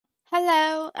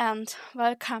Hello and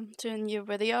welcome to a new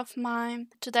video of mine.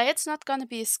 Today it's not gonna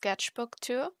be a sketchbook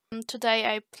tour. Today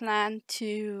I plan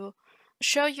to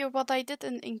show you what I did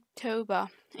in Inktober.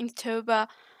 Inktober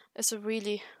is a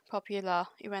really popular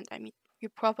event, you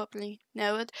probably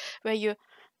know it, where you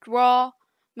draw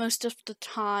most of the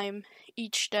time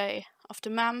each day of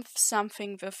the month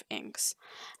something with inks.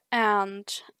 And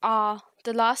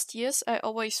the last years I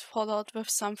always followed with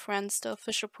some friends the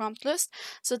official prompt list.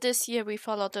 So this year we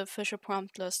followed the official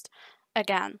prompt list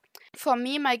again. For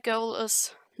me, my goal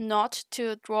is not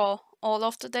to draw all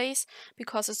of the days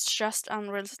because it's just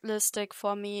unrealistic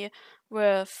for me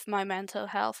with my mental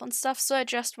health and stuff. So I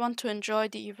just want to enjoy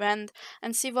the event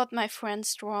and see what my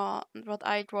friends draw and what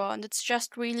I draw. And it's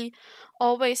just really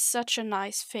always such a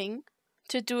nice thing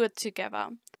to do it together.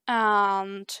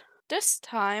 And this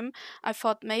time I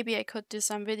thought maybe I could do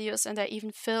some videos, and I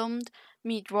even filmed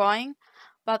me drawing,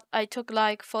 but I took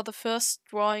for the first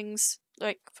drawings,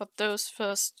 for those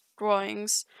first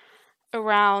drawings,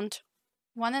 around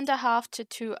 1.5 to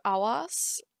 2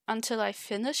 hours until I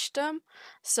finished them.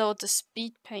 So the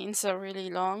speed paints are really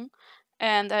long,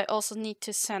 and I also need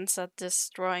to censor this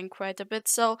drawing quite a bit.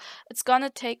 So it's gonna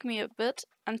take me a bit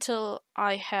until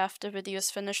I have the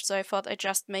videos finished. So I thought I'd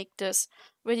just make this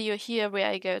video here where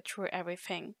I go through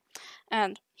everything.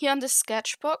 And here on the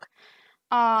sketchbook,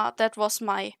 that was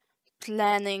my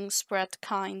planning spread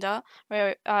kinda,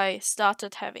 where I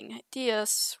started having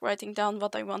ideas, writing down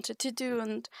what I wanted to do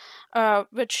and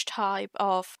which type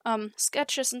of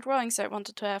sketches and drawings I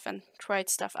wanted to have, and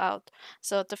tried stuff out.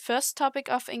 So the first topic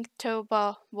of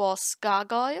Inktober was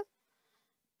gargoyle,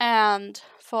 and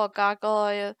for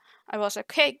gargoyle I was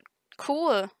like, okay,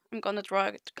 cool, I'm gonna draw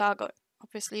a gargoyle.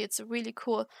 Obviously it's a really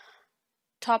cool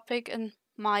topic in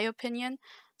my opinion.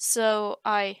 So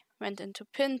I went into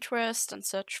Pinterest and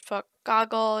searched for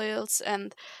gargoyles,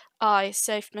 and I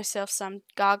saved myself some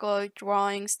gargoyle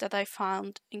drawings that I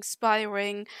found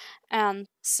inspiring and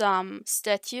some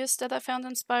statues that I found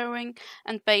inspiring,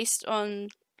 and based on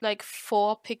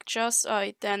 4 pictures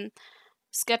I then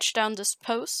sketched down this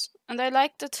pose and I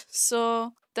liked it.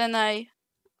 So then I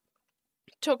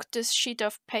took this sheet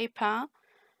of paper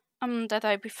that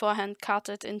I beforehand cut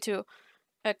it into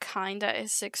a kinda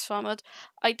A6 format.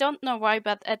 I don't know why,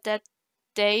 but at that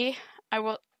day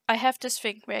I have this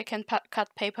thing where I can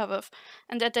cut paper with,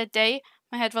 and at that day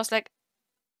my head was like,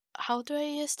 how do I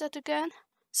use that again?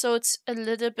 So it's a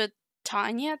little bit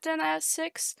tinier than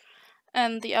A6,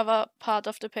 and the other part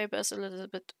of the paper is a little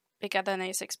bit bigger than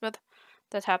A6, but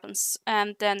that happens.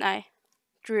 And then I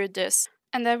drew this,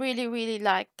 and I really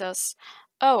like this.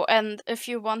 Oh, and if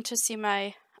you want to see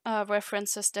my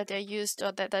references that I used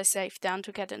or that I saved down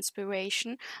to get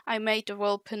inspiration, I made a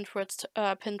whole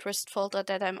Pinterest folder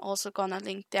that I'm also gonna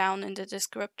link down in the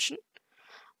description.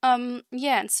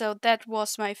 Yeah, and so that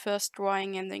was my first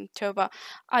drawing in Inktober.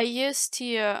 I used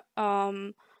here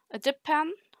a dip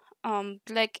pen,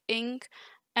 black ink,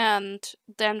 and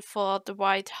then for the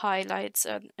white highlights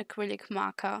an acrylic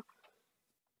marker.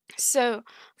 So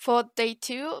for day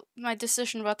 2, my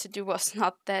decision what to do was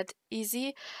not that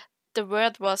easy. The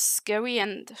word was scary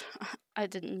and I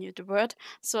didn't know the word,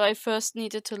 so I first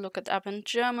needed to look it up in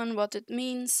German what it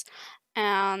means,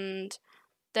 and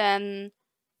then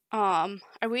I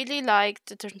really liked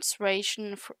the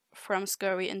translation from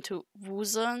scurry into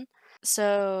wuseln.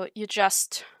 So you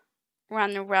just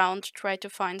run around, try to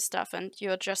find stuff, and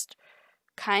you're just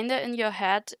kinda in your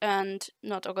head and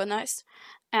not organized.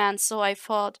 And so I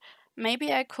thought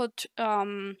maybe I could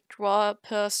draw a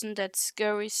person that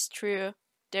scurries through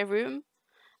their room,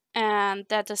 and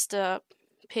that is the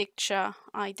picture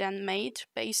I then made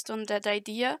based on that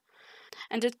idea.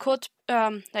 And it could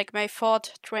my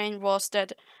thought train was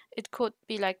that it could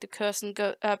be like the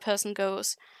person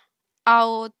goes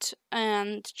out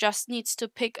and just needs to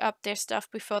pick up their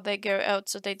stuff before they go out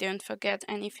so they don't forget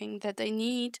anything that they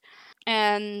need.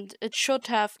 And it should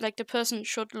have, the person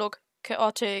should look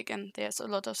chaotic and there's a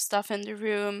lot of stuff in the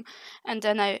room. And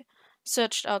then I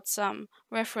searched out some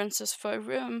references for a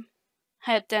room,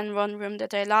 had then one room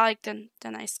that I liked, and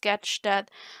then I sketched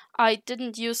that. I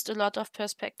didn't use a lot of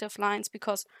perspective lines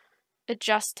because it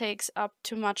just takes up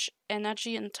too much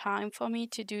energy and time for me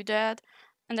to do that,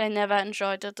 and I never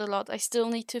enjoyed it a lot. I still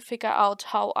need to figure out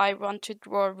how I want to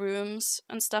draw rooms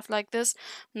and stuff like this.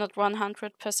 I'm not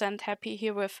 100% happy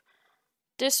here with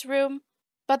this room,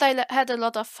 but I had a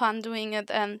lot of fun doing it,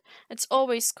 and it's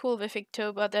always cool with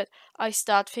Inktober that I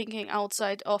start thinking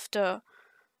outside of the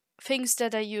things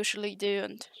that I usually do.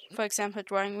 And for example,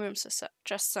 drawing rooms is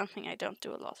just something I don't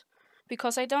do a lot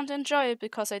because I don't enjoy it,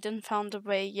 because I didn't found a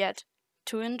way yet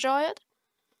to enjoy it.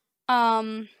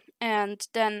 And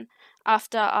then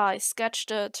after I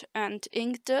sketched it and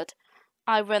inked it,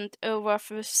 I went over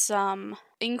with some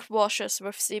ink washes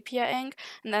with sepia ink,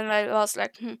 and then I was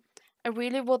like, I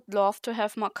really would love to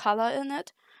have more color in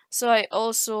it. So I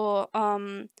also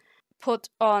put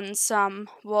on some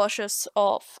washes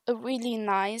of a really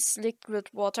nice liquid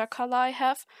watercolor I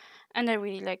have, and I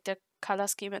really like the color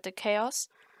scheme at the Chaos.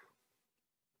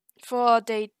 For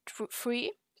day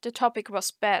 3, the topic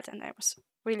was bad, and I was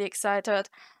really excited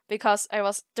because I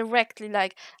was directly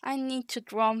like, I need to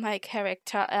draw my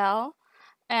character L,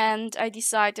 and I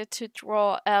decided to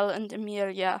draw Elle and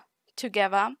Emilia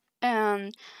together.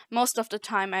 And most of the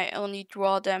time I only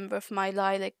draw them with my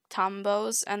lilac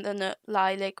Tambos and in a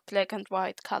lilac black and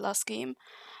white color scheme.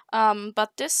 But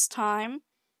this time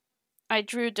I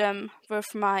drew them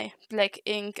with my black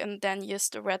ink and then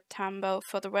used the red Tambo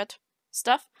for the red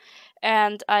stuff.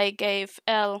 And I gave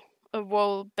Elle a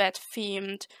wool bed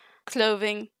themed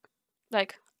clothing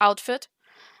like outfit.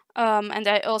 And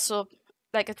I also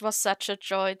like, it was such a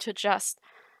joy to just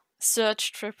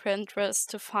search through Pinterest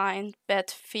to find bed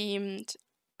themed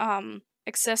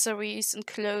accessories and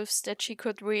clothes that she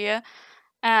could wear,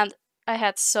 and I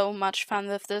had so much fun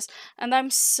with this, and I'm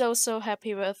so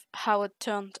happy with how it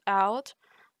turned out.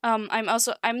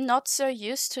 I'm not so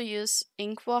used to use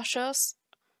ink washers.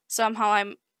 Somehow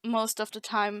I'm most of the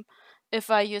time, if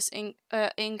I use ink,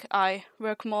 I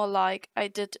work more like I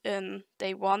did in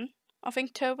day 1 of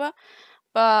Inktober.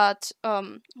 But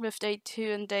with day 2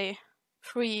 and day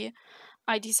 3,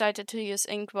 I decided to use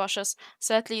ink washers.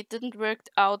 Sadly, it didn't work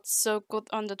out so good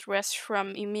on the dress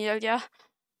from Emilia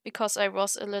because I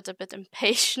was a little bit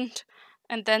impatient,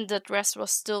 and then the dress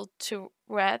was still too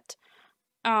red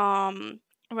when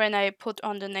I put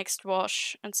on the next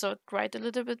wash, and so it dried a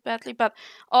little bit badly. But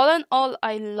all in all,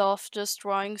 I love this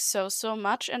drawing so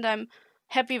much, and I'm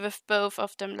happy with both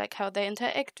of them, like how they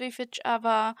interact with each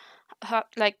other, how,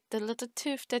 like the little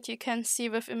tooth that you can see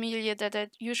with Emilia that I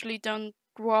usually don't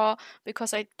draw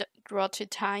because I draw too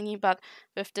tiny, but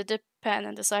with the dip pen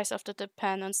and the size of the dip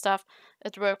pen and stuff,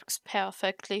 it works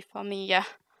perfectly for me.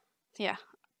 Yeah.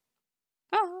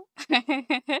 Oh.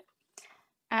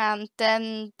 And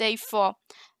then day 4.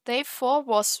 Day 4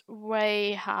 was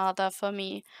way harder for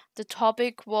me. The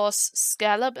topic was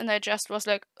scallop, and I just was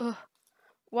like, ugh,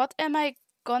 what am I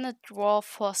gonna draw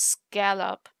for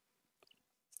scallop?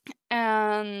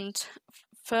 And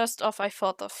first off, I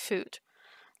thought of food.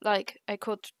 Like, I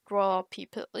could draw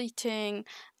people eating.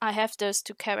 I have those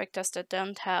 2 characters that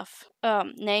don't have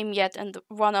name yet, and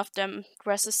one of them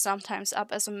dresses sometimes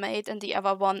up as a maid, and the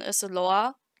other one is a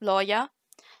lawyer.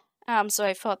 So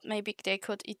I thought maybe they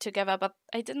could eat together, but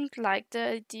I didn't like the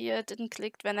idea. It didn't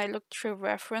click when I looked through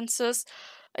references.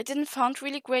 I didn't find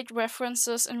really great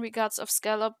references in regards of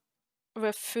scallop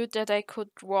with food that I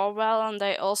could draw well, and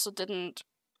I also didn't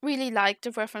really like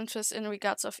the references in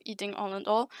regards of eating all in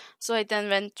all. So I then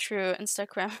went through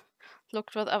Instagram,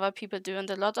 looked what other people do, and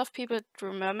a lot of people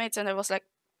drew mermaids, and I was like,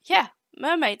 yeah,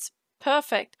 mermaids,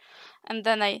 perfect. And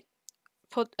then I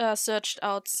searched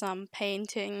out some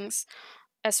paintings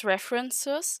as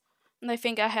references, and I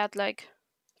think I had like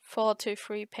 4 to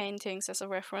 3 paintings as a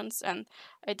reference, and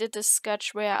I did this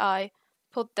sketch where I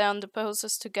put down the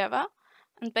poses together,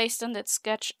 and based on that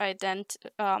sketch I then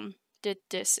did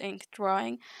this ink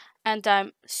drawing, and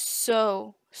I'm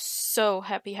so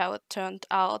happy how it turned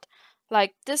out.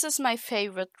 Like, this is my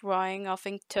favorite drawing of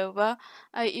Inktober.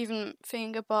 I even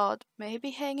think about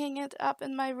maybe hanging it up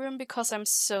in my room because I'm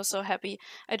so happy.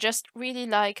 I just really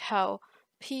like how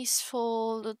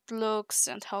peaceful it looks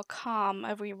and how calm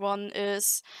everyone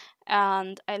is,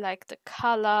 and I like the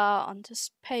color on this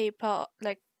paper.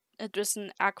 Like, it was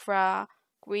an aqua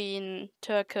green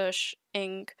Turkish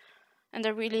ink, and I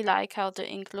really like how the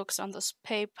ink looks on this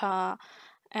paper,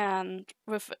 and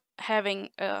with having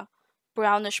a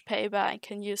brownish paper I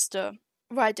can use the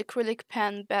white acrylic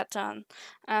pen better,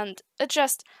 and it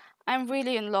just, I'm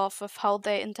really in love with how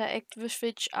they interact with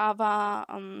each other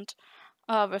and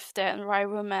with their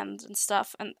environment and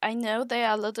stuff. And I know there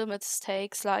are little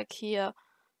mistakes, like here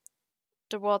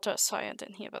the water is cyan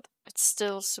in here, but it's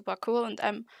still super cool, and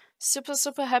I'm super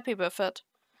happy with it.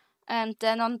 And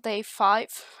then on day 5,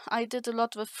 I did a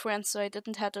lot with friends, so I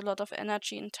didn't have a lot of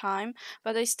energy and time,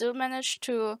 but I still managed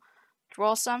to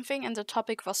draw something, and the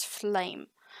topic was flame.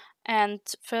 And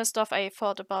first off, I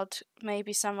thought about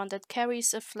maybe someone that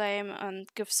carries a flame and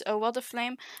gives over the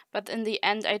flame, but in the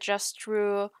end I just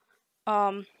drew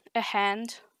a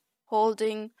hand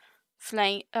holding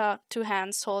flame, 2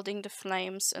 hands holding the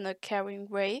flames in a carrying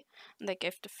way, and I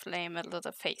gave the flame a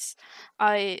little face.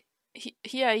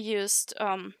 Here I used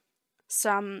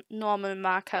some normal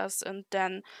markers, and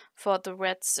then for the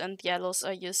reds and yellows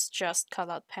I used just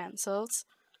colored pencils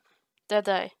that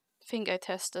I think I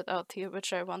tested out here,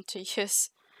 which I want to use.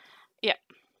 Yeah.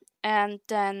 And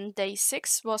then day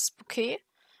 6 was bouquet,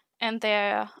 and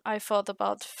there I thought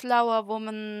about flower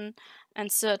woman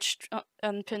and searched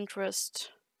on Pinterest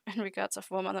in regards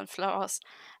of woman and flowers,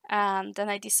 and then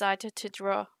I decided to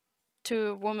draw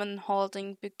 2 women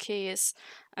holding bouquets,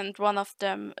 and one of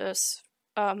them is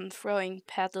throwing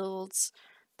petals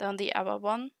down the other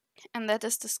one, and that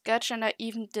is the sketch. And I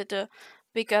even did a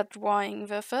bigger drawing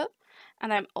with it,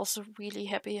 and I'm also really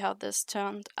happy how this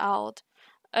turned out.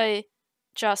 I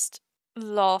just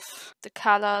love the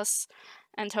colors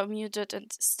and how muted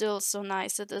and still so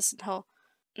nice it is, and how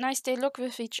nice they look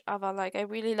with each other. Like, I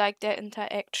really like their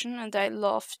interaction, and I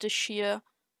love the sheer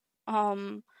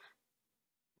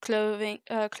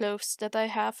clothes that I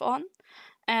have on.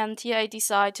 And here I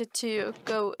decided to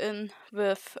go in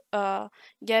with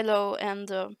yellow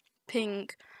and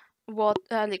pink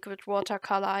liquid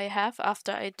watercolor I have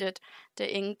after I did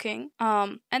the inking.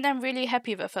 And I'm really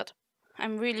happy with it.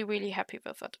 I'm really happy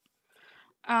with it.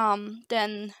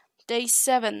 Then day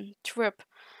 7 trip.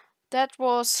 That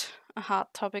was a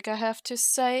hard topic, I have to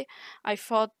say. I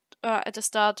thought at the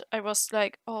start I was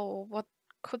like, oh, what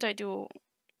could I do?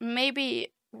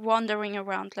 Maybe wandering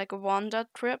around, like a wander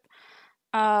trip.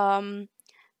 And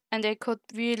they could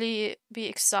really be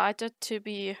excited to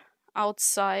be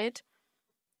outside.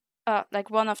 Like,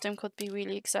 one of them could be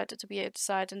really excited to be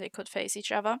outside, and they could face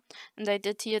each other. And I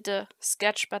did here the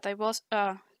sketch, but I was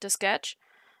the sketch,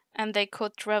 and they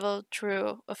could travel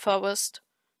through a forest,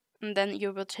 and then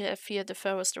you would hear the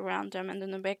forest around them and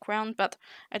in the background. But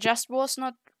I just was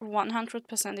not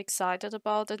 100% excited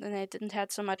about it, and I didn't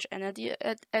have so much energy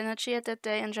at that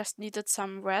day, and just needed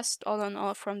some rest all in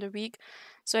all from the week,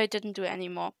 so I didn't do any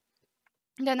more.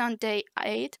 Then on day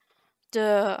 8,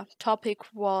 the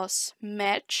topic was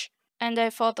match, and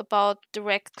I thought about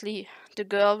directly the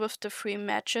girl with the 3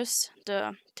 matches,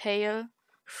 the tail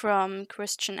from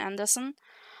Christian Andersen,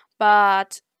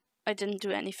 but I didn't do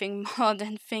anything more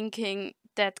than thinking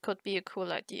that could be a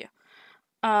cool idea.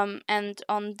 And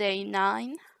on day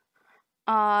 9,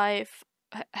 I've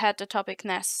had the topic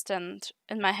nest, and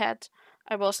in my head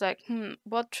I was like,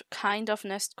 what kind of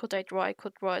nest could I draw? I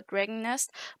could draw a dragon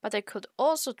nest, but I could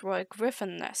also draw a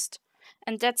griffin nest.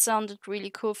 And that sounded really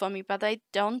cool for me, but I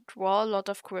don't draw a lot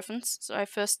of griffins, so I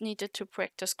first needed to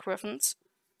practice griffins.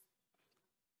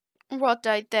 What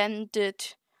I then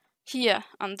did here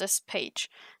on this page,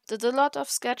 did a lot of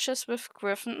sketches with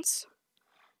griffins,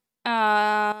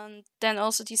 and then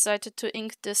also decided to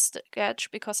ink this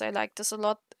sketch because I liked this a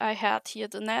lot. I had here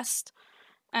the nest,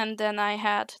 and then I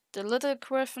had the little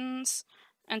griffins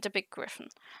and the big griffin,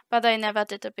 but I never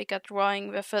did a bigger drawing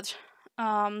with it.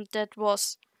 That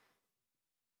was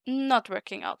not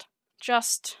working out,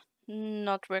 just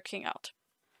not working out.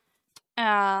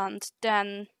 And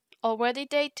then already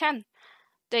day 10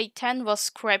 was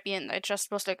scrappy, and I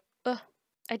just was like, ugh.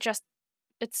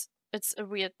 It's a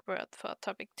weird word for a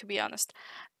topic, to be honest,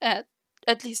 at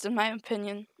least in my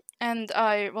opinion. And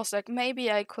I was like,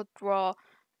 maybe I could draw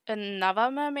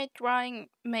another mermaid drawing,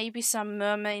 maybe some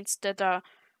mermaids that are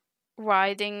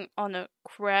riding on a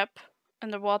crab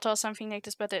in the water or something like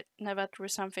this, but I never drew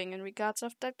something in regards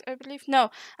of that, I believe. No,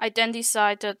 I then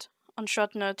decided on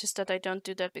short notice that I don't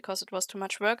do that because it was too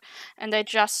much work, and I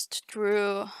just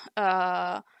drew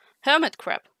a hermit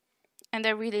crab. And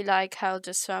I really like how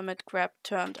this hermit crab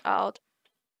turned out.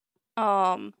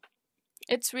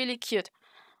 It's really cute,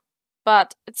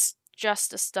 but it's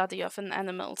just a study of an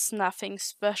animal. It's nothing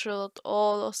special at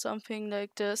all or something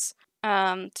like this.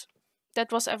 And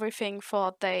that was everything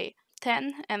for day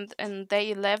 10. And in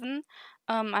day 11,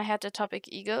 I had the topic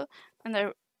eagle, and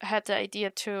I had the idea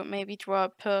to maybe draw a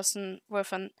person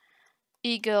with an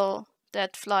eagle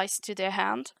that flies to their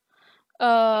hand.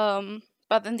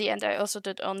 But in the end, I also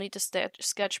did only the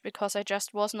sketch because I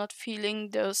just was not feeling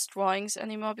those drawings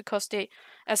anymore, because they,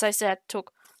 as I said,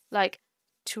 took like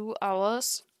 2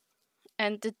 hours,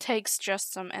 and it takes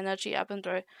just some energy up, and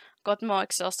I got more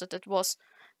exhausted.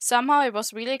 Somehow I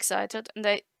was really excited, and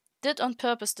I did on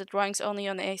purpose the drawings only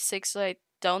on A6, so I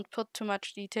don't put too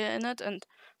much detail in it and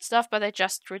stuff, but I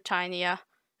just drew tinier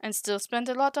and still spent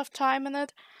a lot of time in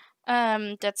it.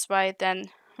 That's why I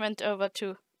then went over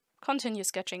to continue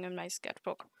sketching in my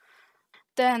sketchbook.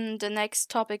 Then the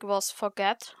next topic was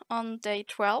forget on day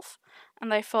 12,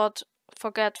 and I thought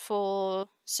forgetful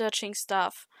searching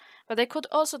stuff, but I could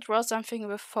also draw something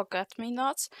with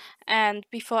forget-me-nots. And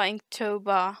before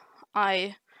Inktober,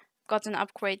 I got an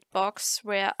upgrade box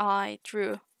where I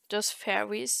drew those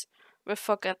fairies with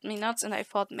forget-me-nots, and I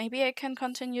thought maybe I can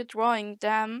continue drawing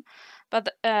them,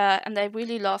 but and I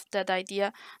really loved that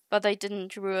idea, but I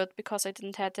didn't draw it because I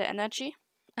didn't have the energy.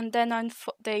 And then on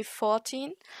day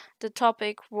 14, the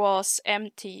topic was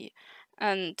empty,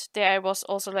 and there I was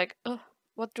also like, oh,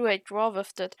 what do I draw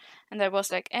with it? And I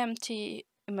was like, empty,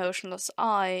 emotionless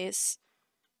eyes,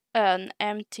 an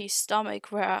empty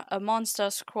stomach where a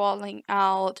monster's crawling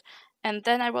out, and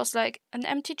then I was like, an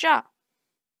empty jar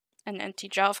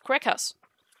of crackers.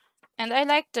 And I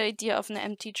liked the idea of an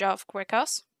empty jar of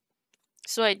crackers,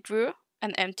 so I drew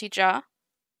an empty jar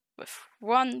with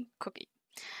one cookie.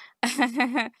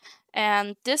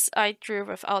 And this I drew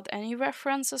without any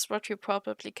references, what you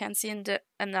probably can see in the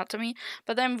anatomy,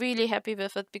 but I'm really happy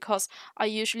with it because I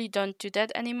usually don't do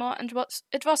that anymore, and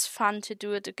it was fun to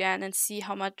do it again and see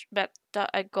how much better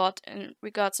I got in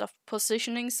regards of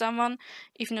positioning someone,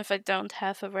 even if I don't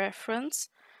have a reference.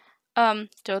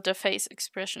 Though the face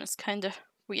expression is kind of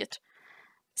weird.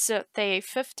 So day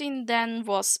 15 then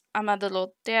was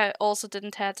Armadillo. There I also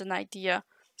didn't have an idea,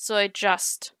 so I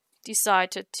just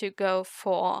decided to go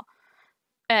for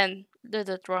a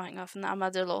little drawing of an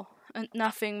armadillo and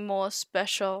nothing more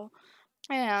special.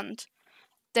 And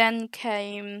then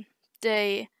came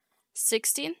day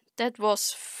 16. That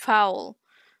was fowl.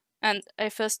 And I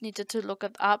first needed to look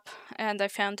it up, and I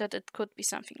found that it could be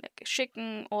something like a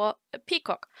chicken or a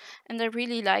peacock. And I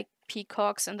really like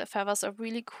peacocks, and the feathers are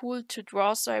really cool to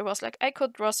draw, so I was like, I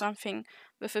could draw something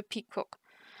with a peacock.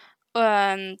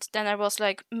 And then I was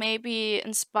like, maybe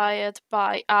inspired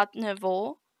by Art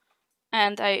Nouveau,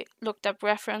 and I looked up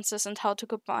references and how to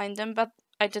combine them, but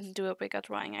I didn't do a bigger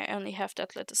drawing. I only have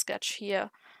that little sketch here.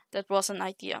 That was an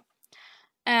idea.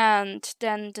 And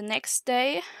then the next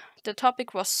day, the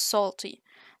topic was salty.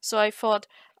 So I thought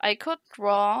I could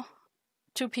draw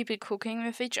two people cooking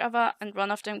with each other, and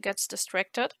one of them gets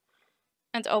distracted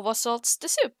and oversalts the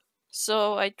soup.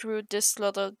 So I drew this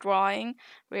little drawing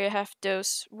where you have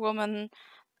those women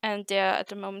and they're at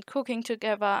the moment cooking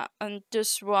together, and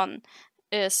this one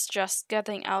is just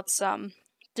getting out some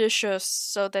dishes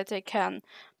so that they can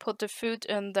put the food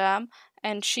in them,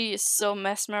 and she is so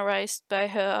mesmerized by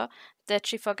her that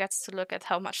she forgets to look at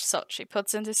how much salt she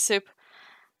puts in the soup.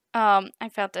 I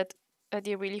felt that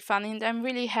idea really funny, and I'm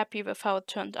really happy with how it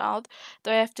turned out,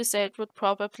 though I have to say it would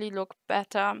probably look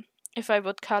better if I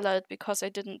would color it, because I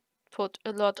didn't put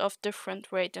a lot of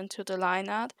different weight into the line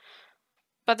art,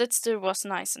 but it still was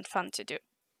nice and fun to do.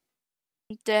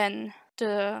 Then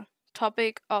the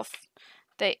topic of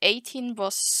day 18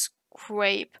 was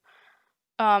scrape,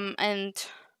 and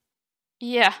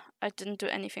yeah, I didn't do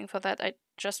anything for that. I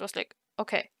just was like,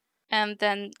 okay. And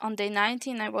then on day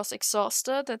 19 I was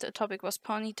exhausted, and the topic was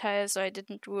ponytail, so I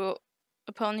didn't draw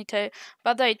a ponytail,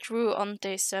 but I drew on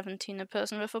day 17 a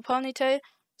person with a ponytail,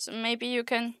 so maybe you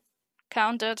can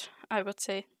count it. I would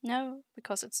say no,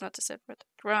 because it's not a separate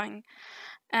drawing.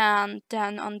 And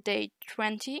then on day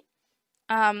 20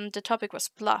 the topic was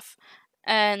bluff,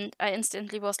 and I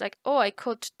instantly was like, oh, I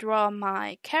could draw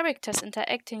my characters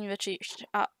interacting with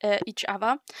each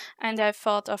other, and I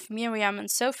thought of Miriam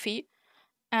and Sophie,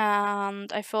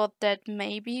 and I thought that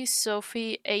maybe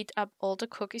Sophie ate up all the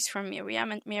cookies from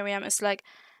Miriam, and Miriam is like,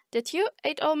 did you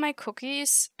eat all my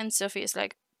cookies? And Sophie is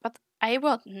like, but I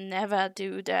would never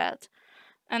do that.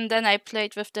 And then I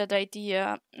played with that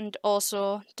idea and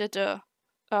also did a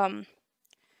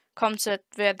concept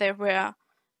where they were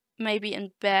maybe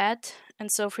in bed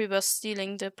and Sophie was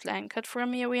stealing the blanket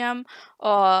from Miriam,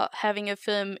 or having a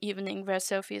film evening where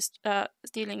Sophie is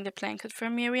stealing the blanket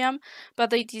from Miriam, but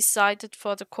they decided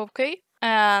for the cookie.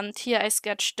 And here I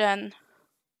sketched then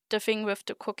the thing with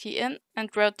the cookie in and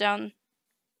wrote down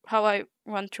how I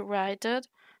want to write it,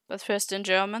 but first in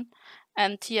German.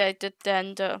 And here I did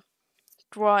then the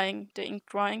drawing, the ink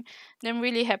drawing, and I'm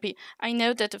really happy. I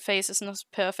know that the face is not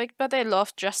perfect, but I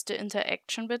love just the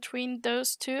interaction between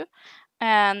those two,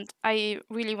 and I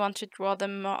really want to draw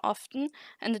them more often,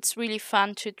 and it's really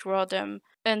fun to draw them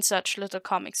in such little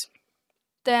comics.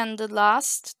 Then the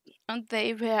last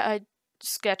day where I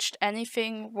sketched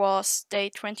anything was day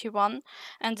 21,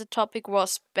 and the topic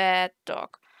was bad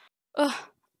dog.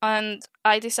 And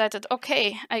I decided,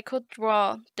 okay, I could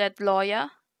draw that lawyer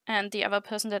and the other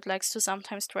person that likes to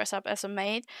sometimes dress up as a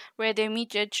maid, where they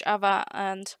meet each other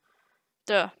and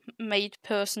the maid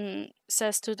person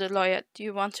says to the lawyer, do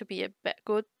you want to be a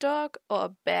good dog or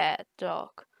a bad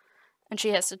dog? And she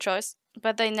has the choice,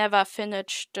 but they never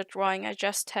finished the drawing. I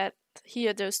just had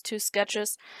here those two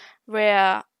sketches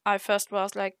where I first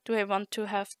was like, do I want to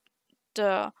have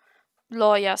the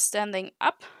lawyer standing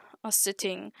up or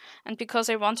sitting? And because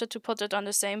I wanted to put it on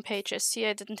the same page as here,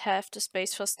 I didn't have the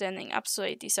space for standing up, so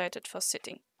I decided for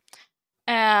sitting.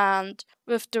 And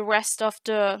with the rest of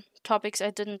the topics,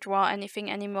 I didn't draw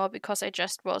anything anymore because I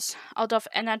just was out of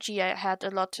energy. I had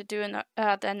a lot to do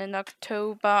then in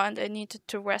October, and I needed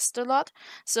to rest a lot.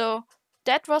 So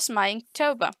that was my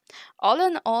Inktober. All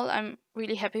in all, I'm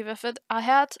really happy with it. I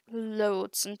had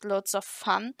loads and loads of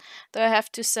fun. Though I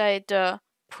have to say the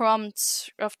prompts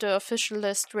of the official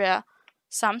list were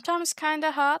sometimes kind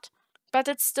of hard, but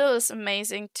it still is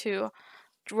amazing to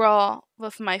draw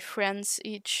with my friends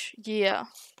each year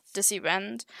this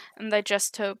event, and I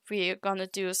just hope we're gonna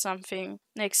do something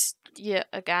next year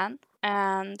again.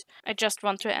 And I just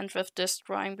want to end with this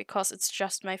drawing because it's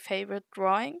just my favorite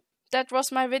drawing. That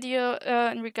was my video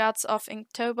in regards of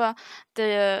Inktober.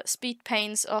 The speed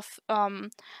paints of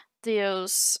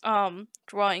those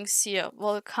drawings here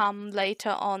will come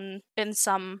later on in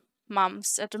some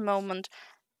months. At the moment,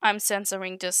 I'm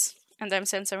censoring this, and I'm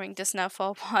censoring this now for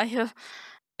a while.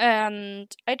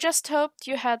 And I just hoped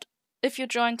you had, if you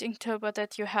joined Inktober,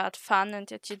 that you had fun and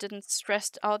that you didn't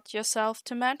stress out yourself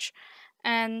too much.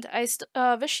 And I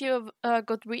wish you a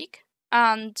good week.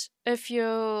 And if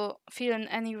you feel in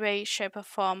any way, shape, or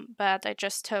form bad, I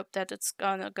just hope that it's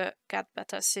gonna get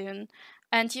better soon.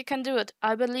 And you can do it.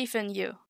 I believe in you.